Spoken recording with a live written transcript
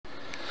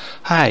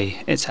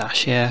Hi, it's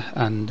Ash here,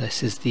 and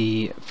this is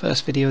the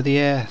first video of the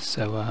year,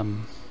 so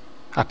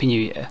Happy New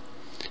Year.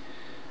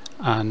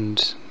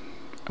 And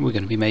we're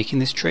going to be making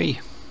this tree.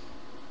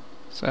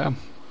 So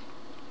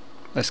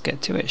let's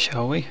get to it,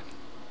 shall we?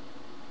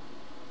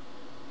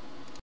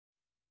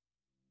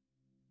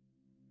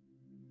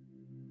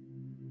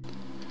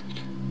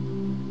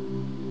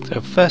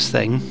 So first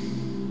thing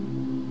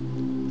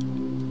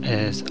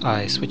is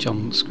I switch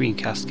on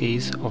screencast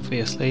keys,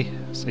 obviously,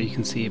 so you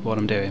can see what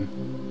I'm doing.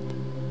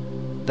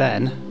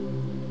 Then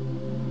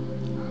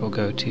I will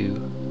go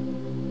to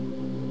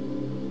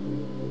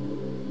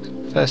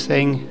first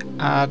thing,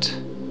 add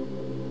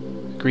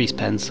a grease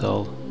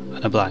pencil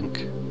and a blank.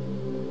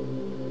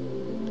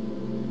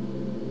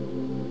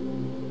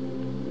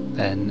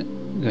 Then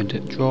I'm going to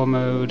draw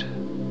mode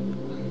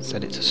and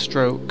set it to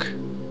stroke.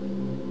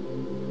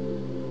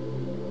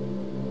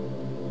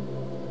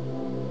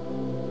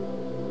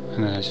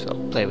 And then I just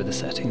play with the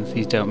settings.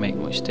 These don't make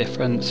much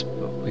difference,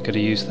 but we're going to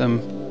use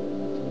them.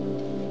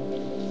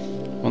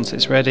 Once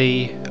it's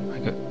ready,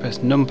 I press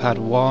numpad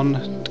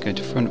 1 to go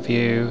to front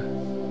view,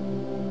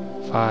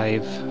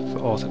 5 for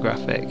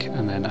orthographic,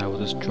 and then I will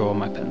just draw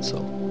my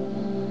pencil.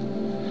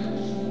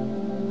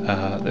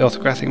 The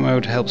orthographic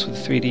mode helps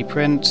with 3D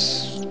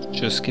prints,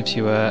 just gives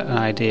you an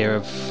idea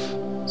of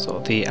sort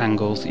of the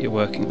angles that you're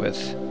working with.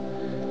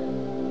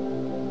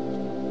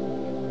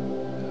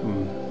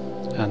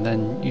 And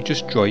then you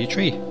just draw your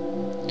tree.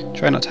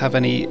 Try not to have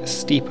any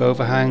steep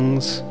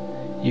overhangs.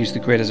 Use the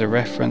grid as a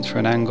reference for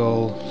an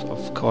angle, sort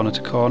of corner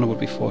to corner would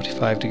be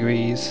 45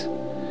 degrees.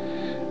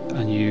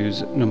 And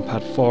use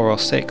numpad 4 or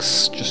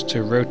 6 just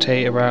to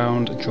rotate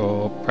around and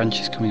draw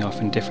branches coming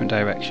off in different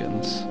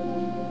directions.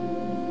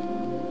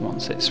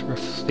 Once it's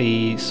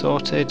roughly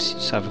sorted,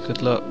 just have a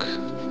good look,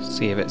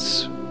 see if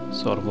it's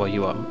sort of what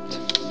you want.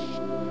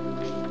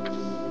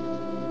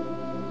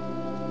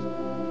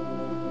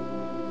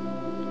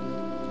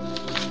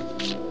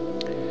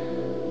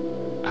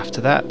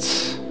 After that,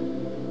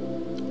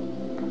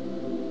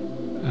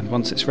 and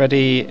once it's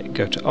ready,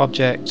 go to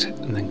Object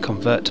and then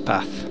Convert to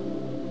Path.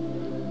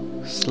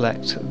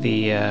 Select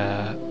the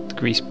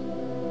grease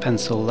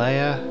pencil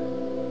layer,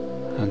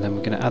 and then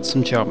we're going to add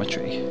some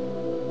geometry.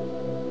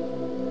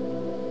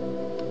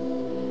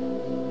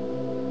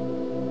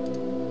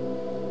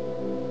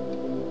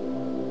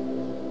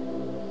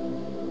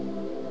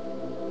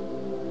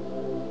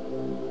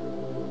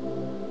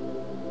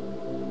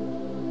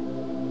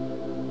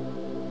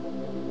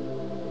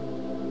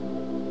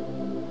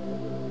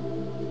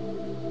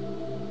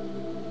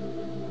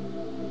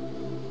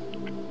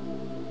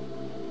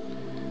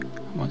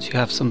 Once you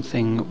have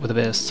something with a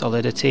bit of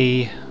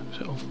solidity,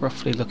 sort of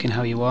roughly looking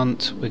how you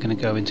want, we're going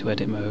to go into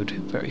edit mode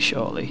very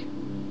shortly.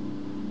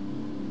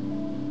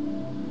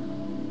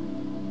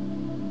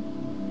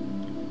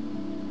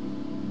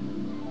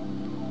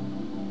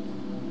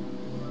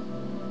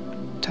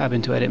 Tab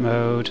into edit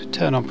mode,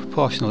 turn on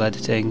proportional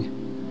editing,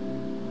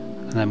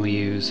 and then we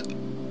use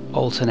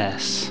Alt and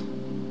S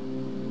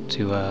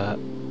to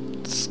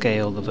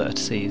scale the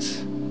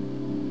vertices.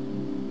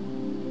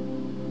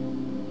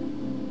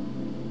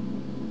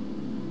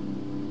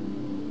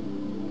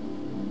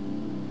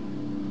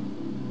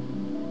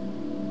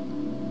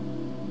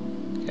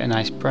 Get a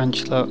nice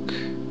branch look.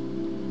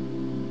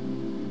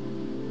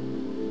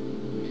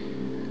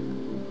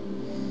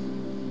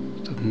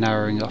 Sort of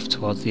narrowing off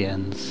towards the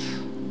ends.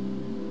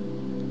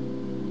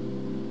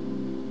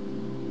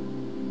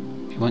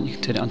 If you want, you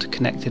can turn it onto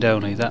connected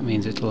only. That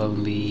means it'll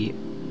only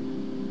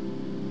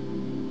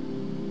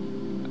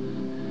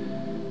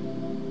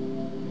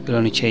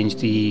change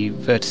the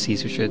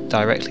vertices which are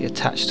directly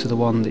attached to the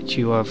one that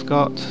you have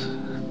got,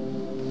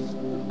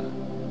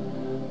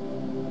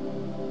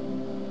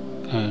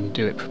 and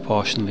do it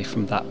proportionally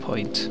from that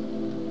point.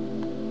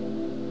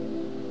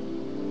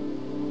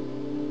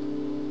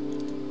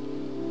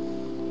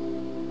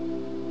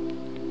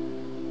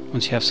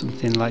 Once you have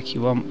something like you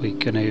want, we're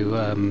going to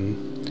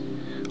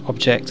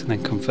Object and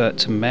then Convert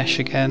to Mesh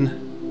again.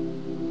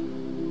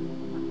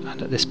 And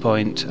at this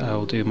point I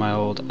will do my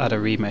old Add a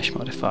Remesh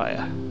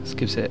modifier. This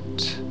gives it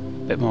a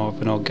bit more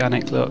of an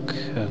organic look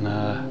and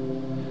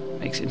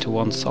makes it into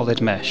one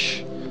solid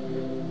mesh.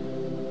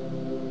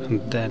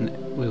 And then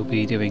we'll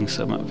be doing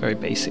some very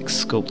basic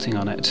sculpting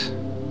on it.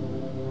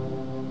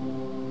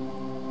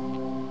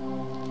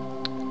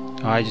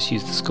 I just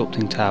use the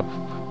sculpting tab,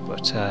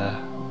 but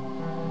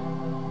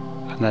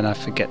and then I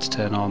forget to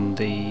turn on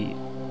the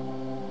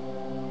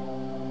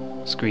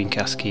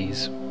screencast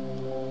keys.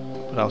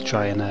 But I'll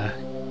try and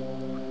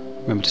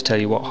remember to tell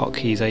you what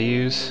hotkeys I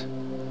use.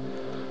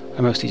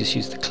 I mostly just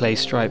use the clay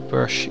stripe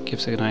brush. It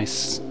gives a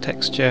nice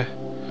texture.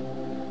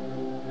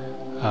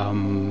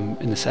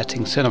 In the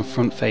settings, turn on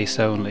front face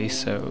only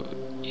so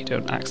you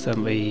don't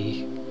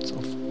accidentally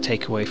sort of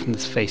take away from the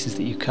faces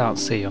that you can't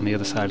see on the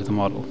other side of the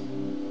model.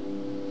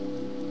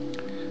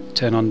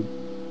 Turn on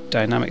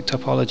dynamic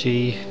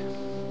topology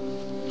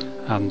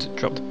and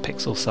drop the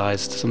pixel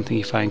size to something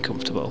you find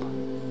comfortable.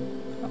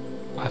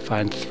 I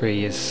find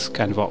 3 is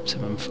kind of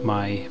optimum for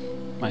my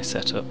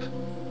setup.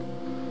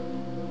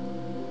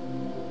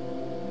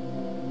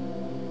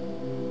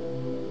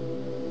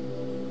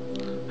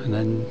 And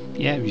then,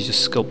 yeah, you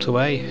just sculpt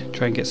away,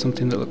 try and get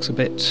something that looks a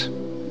bit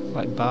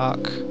like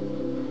bark.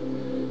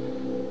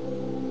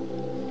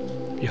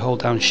 You hold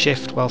down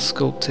shift while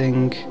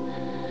sculpting,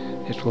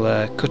 it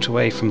will cut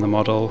away from the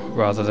model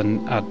rather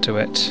than add to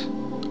it,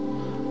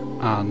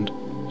 and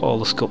all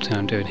the sculpting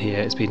I'm doing here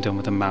is being done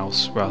with a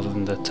mouse rather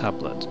than the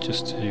tablet,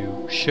 just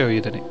to show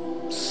you that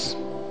it's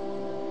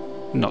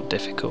not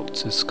difficult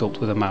to sculpt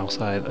with a mouse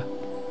either.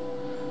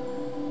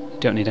 You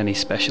don't need any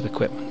special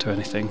equipment or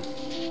anything.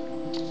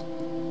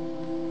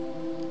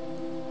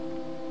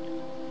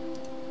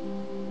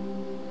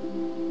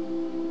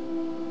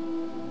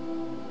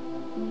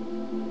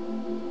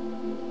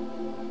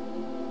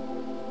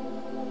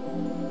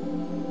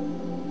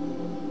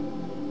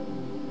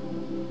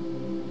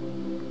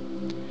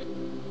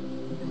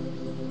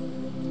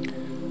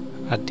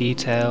 Add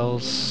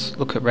details,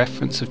 look at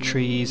reference of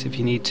trees if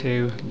you need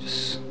to,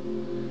 just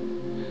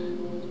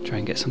try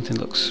and get something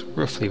that looks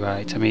roughly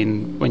right. I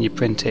mean, when you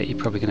print it, you're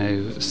probably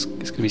it's going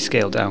to be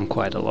scaled down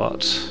quite a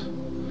lot,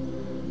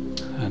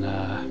 and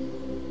I'm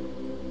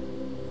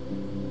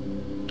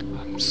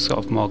sort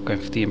of more going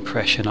for the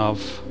impression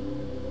of.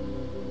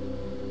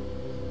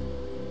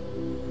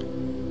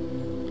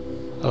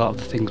 A lot of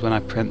the things when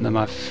I print them,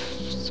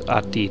 I've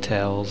add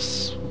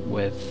details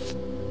with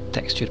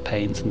textured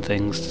paints and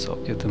things to sort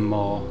of give them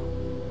more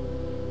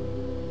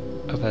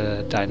of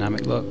a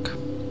dynamic look.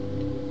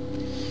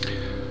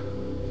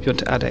 If you want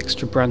to add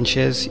extra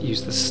branches,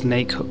 use the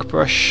snake hook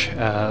brush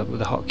with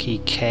the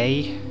hotkey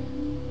K.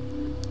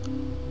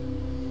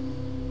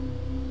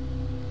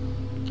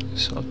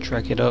 Sort of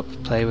drag it up,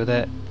 play with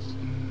it.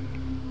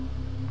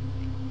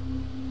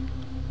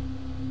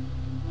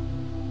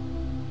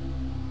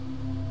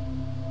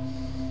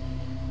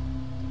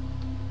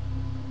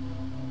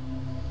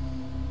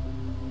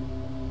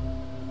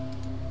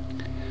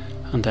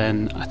 And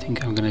then I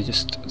think I'm going to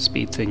just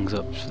speed things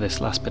up for this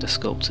last bit of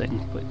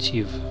sculpting, but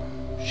you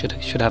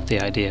should have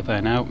the idea by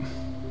now.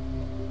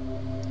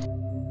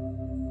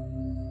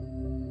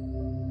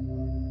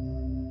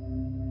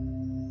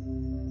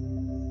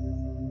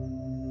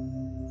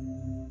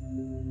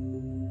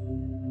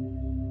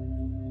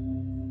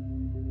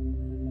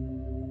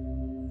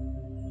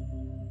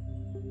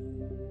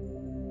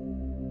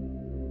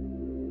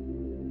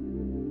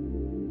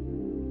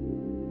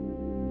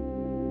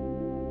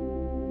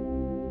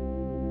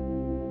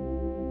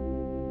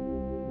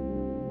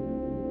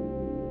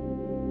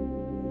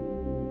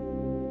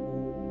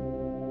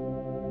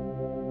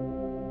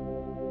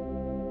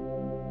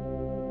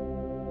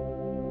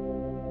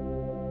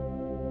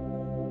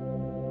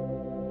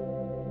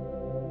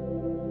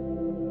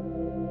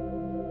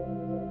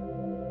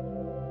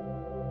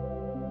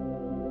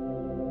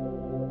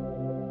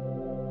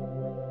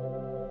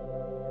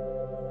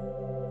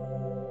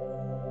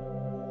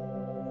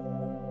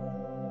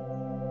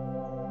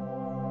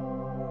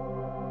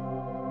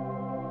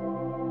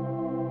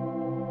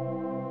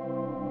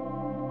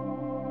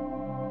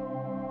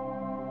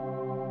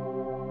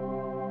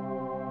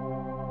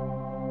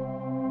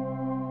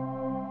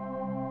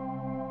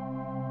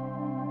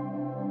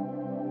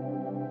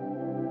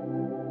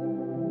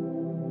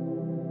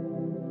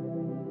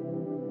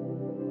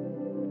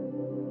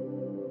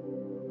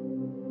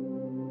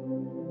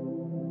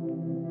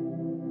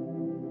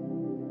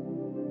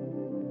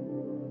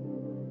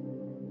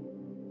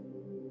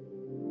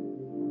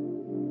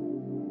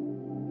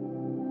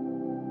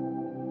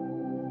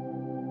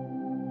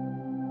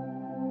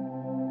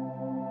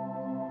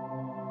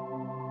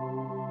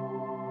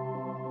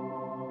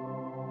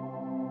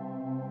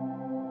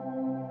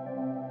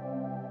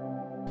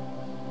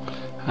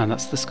 And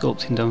that's the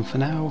sculpting done for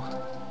now.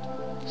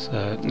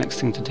 So next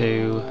thing to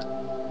do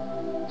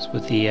is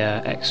with the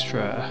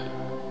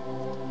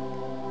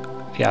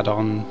the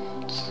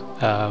add-ons,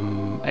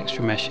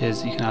 extra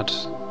meshes, you can add,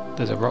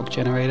 there's a rock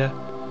generator.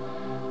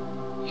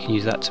 You can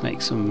use that to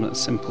make some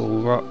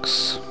simple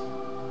rocks.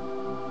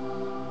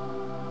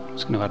 I'm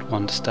just going to add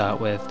one to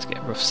start with to get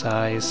a rough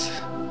size.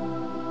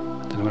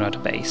 Then I'm going to add a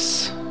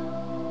base.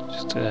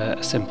 Just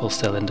a simple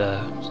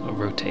cylinder, sort of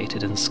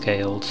rotated and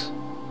scaled.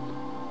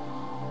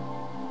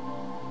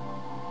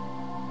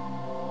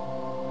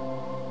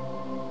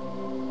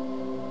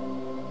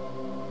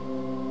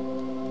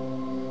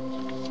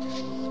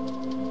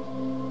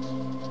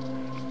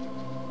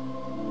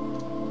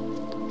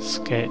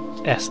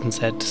 S and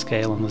Z to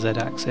scale on the Z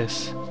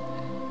axis,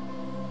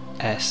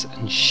 S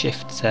and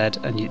Shift Z,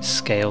 and it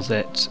scales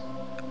it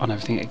on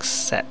everything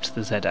except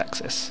the Z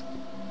axis.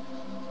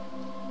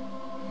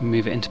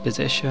 Move it into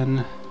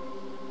position,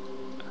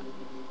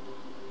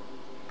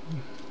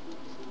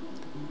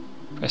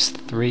 press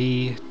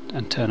 3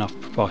 and turn off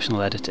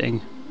proportional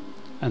editing,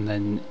 and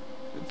then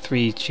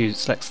 3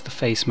 selects the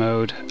face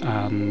mode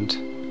and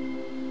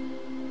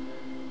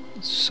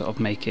sort of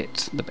make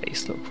it the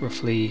base look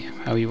roughly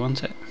how you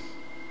want it.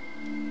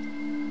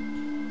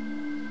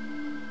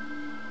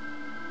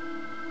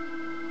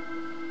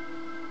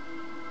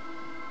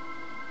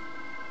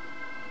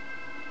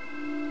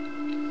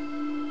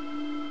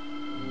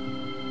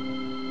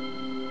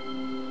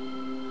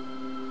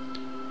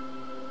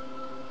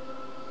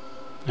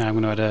 I'm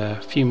going to add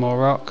a few more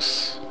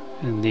rocks.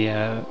 In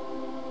the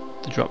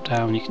drop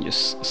down you can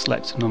just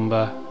select a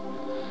number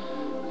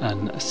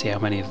and see how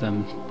many of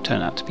them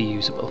turn out to be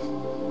usable.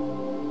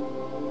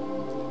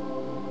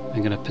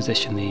 I'm going to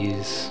position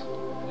these,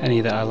 any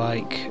that I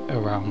like,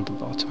 around the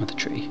bottom of the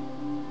tree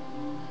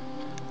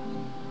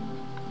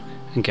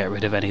and get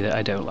rid of any that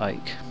I don't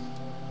like.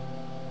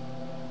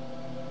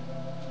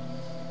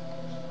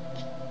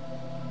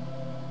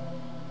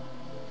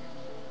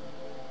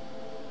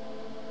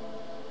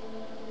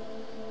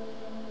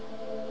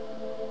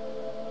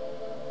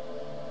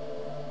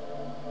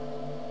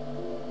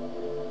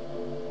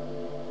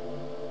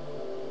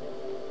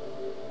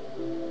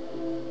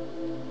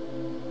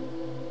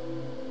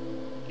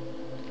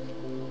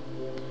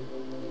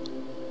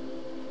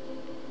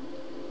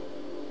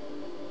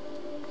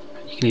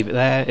 You can leave it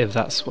there if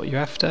that's what you're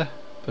after,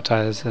 but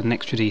there's an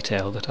extra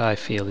detail that I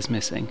feel is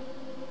missing.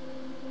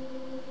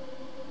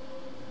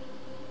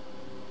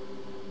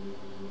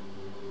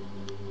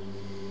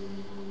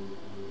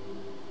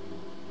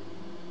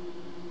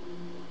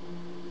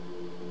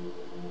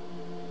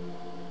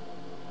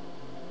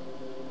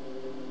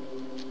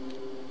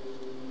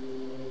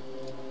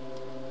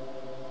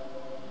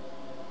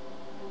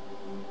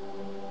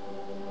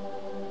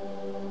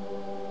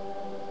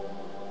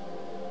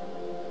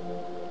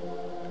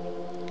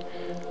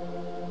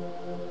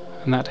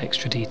 And that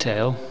extra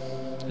detail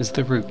is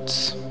the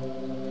roots.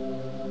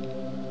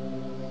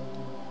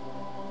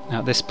 Now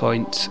at this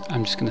point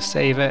I'm just going to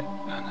save it,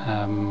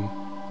 and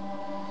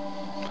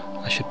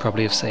I should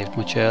probably have saved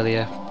much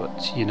earlier,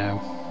 but you know,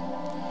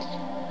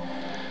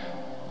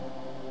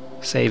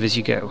 save as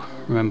you go,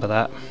 remember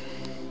that.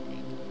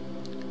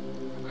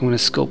 I'm going to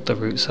sculpt the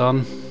roots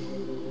on,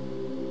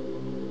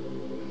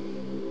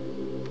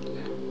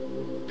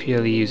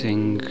 purely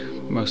using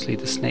mostly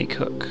the snake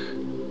hook.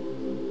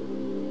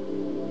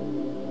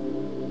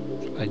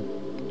 By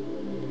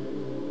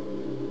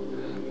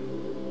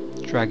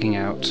dragging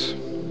out.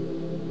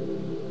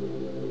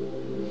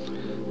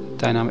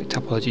 Dynamic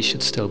topology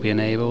should still be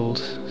enabled,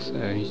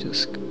 so you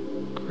just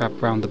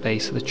grab around the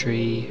base of the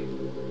tree.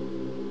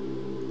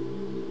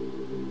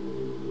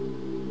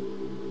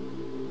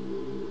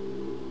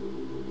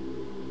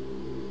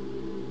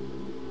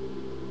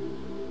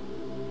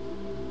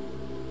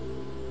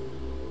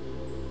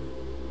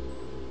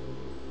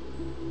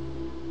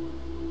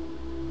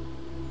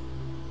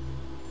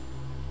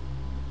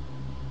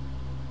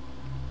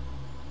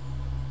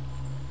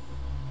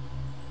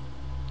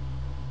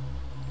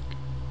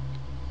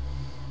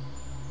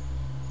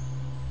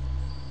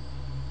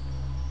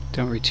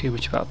 Don't worry too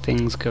much about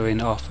things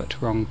going off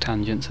at wrong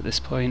tangents at this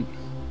point.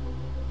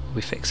 We'll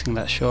be fixing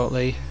that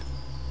shortly.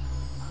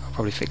 I'll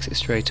probably fix it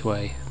straight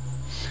away.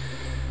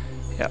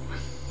 Yep.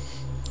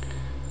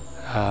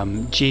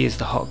 G is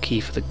the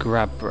hotkey for the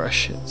grab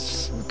brush.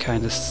 It's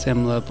kind of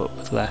similar but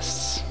with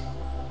less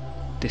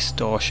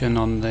distortion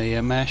on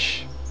the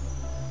mesh.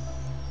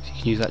 So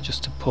you can use that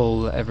just to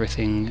pull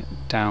everything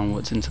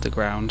downwards into the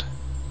ground.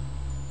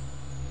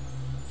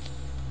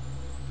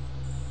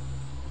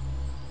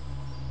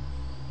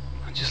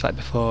 Just like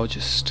before,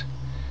 just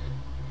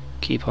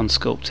keep on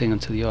sculpting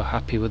until you're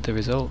happy with the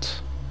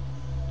result.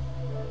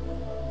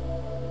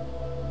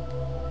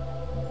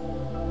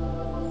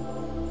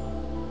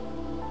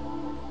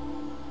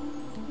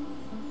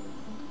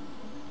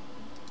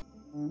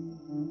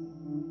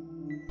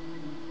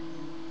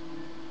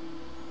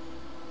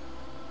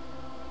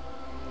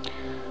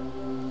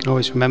 You can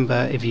always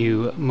remember, if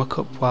you muck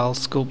up while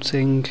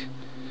sculpting,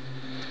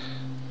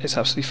 it's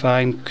absolutely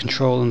fine.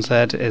 Control and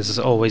Z is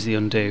always the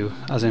undo,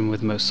 as in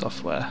with most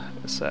software,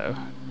 so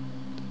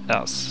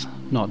that's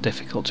not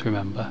difficult to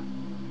remember.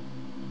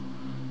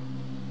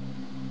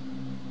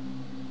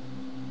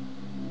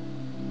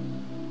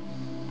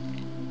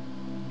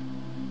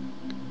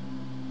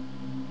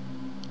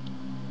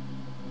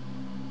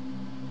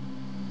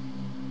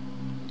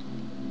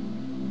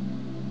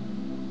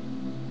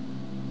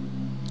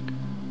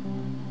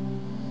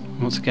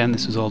 Once again,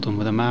 this was all done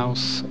with a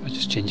mouse. I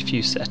just changed a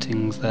few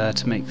settings there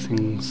to make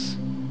things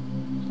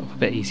a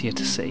bit easier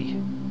to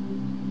see.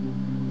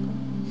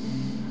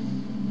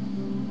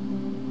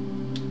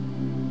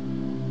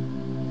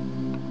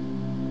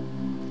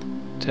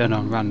 Turn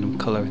on random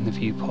colour in the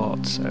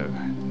viewport, so it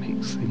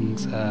makes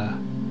things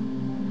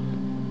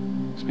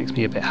just makes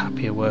me a bit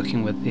happier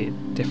working with the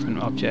different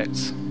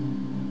objects.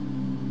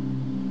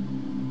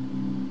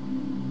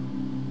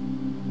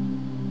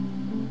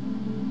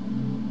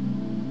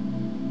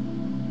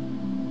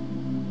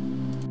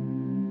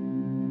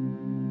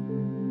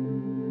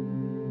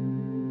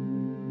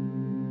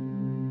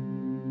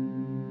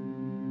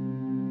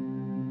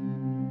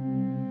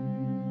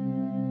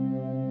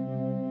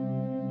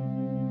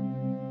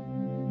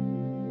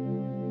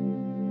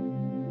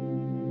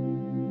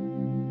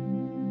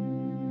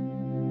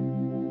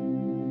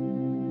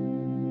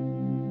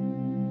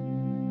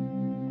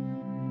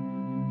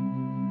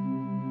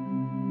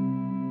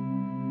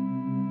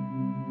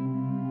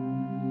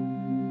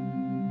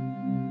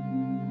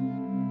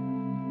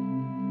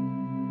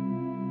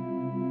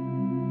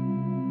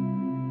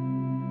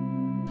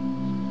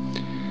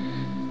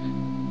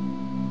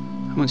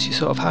 once you're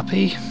sort of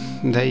happy,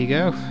 there you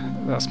go.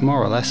 That's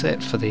more or less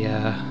it for the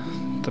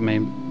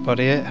main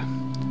body.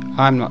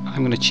 I'm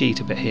going to cheat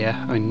a bit here.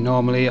 I mean,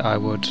 normally I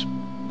would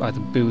either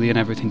boolean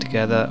everything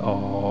together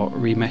or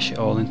remesh it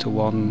all into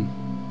one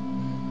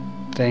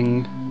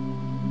thing,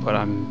 but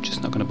I'm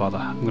just not going to bother.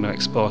 I'm going to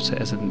export it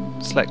as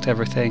select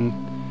everything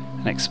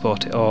and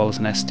export it all as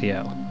an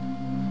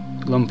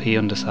STL. Lumpy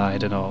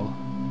underside and all.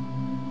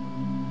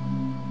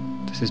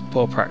 This is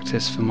poor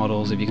practice for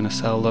models if you're going to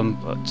sell them,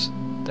 but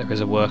there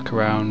is a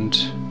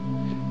workaround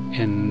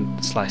in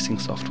slicing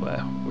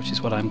software, which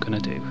is what I'm going to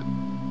do.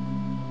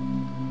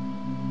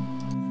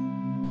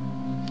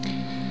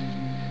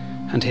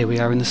 And here we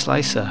are in the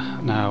slicer.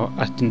 Now,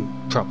 I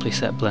didn't properly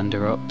set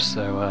Blender up,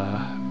 so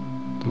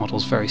the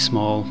model's very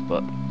small,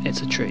 but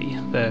it's a tree.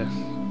 The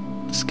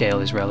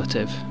scale is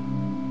relative. So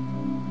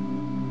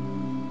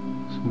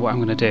what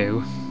I'm going to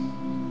do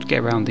to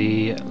get around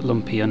the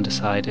lumpy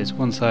underside is,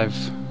 once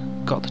I've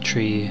got the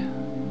tree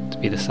to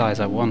be the size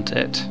I want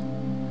it,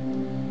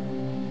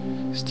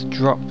 is to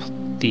drop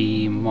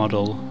the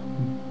model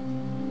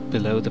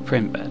below the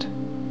print bed,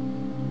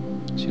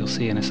 which you'll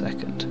see in a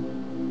second.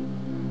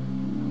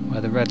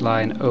 Where the red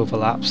line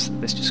overlaps,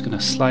 it's just going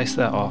to slice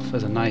that off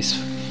as a nice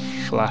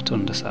flat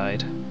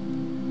underside.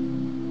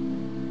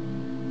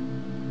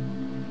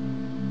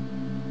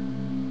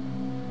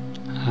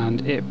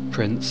 And it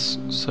prints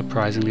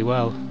surprisingly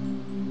well.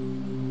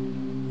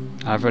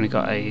 I've only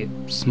got a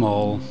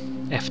small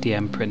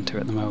FDM printer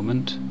at the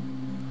moment,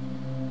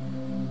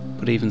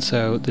 but even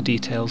so, the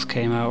details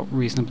came out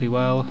reasonably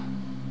well.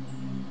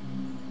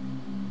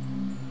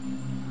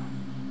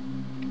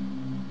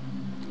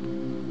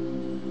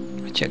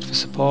 Checked for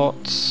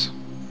supports.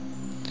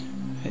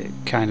 It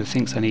kind of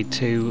thinks I need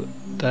 2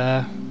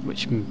 there,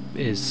 which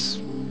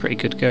is pretty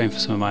good going for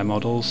some of my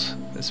models.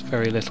 There's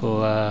very little,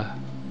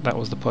 that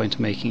was the point of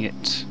making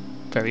it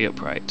very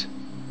upright.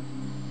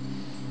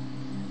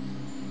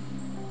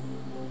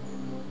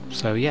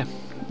 So yeah,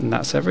 and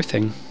that's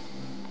everything.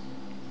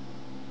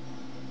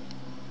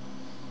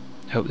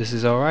 Hope this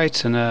is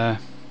alright, and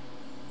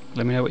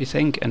let me know what you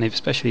think, and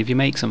especially if you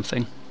make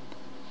something.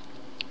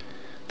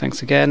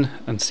 Thanks again,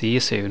 and see you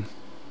soon.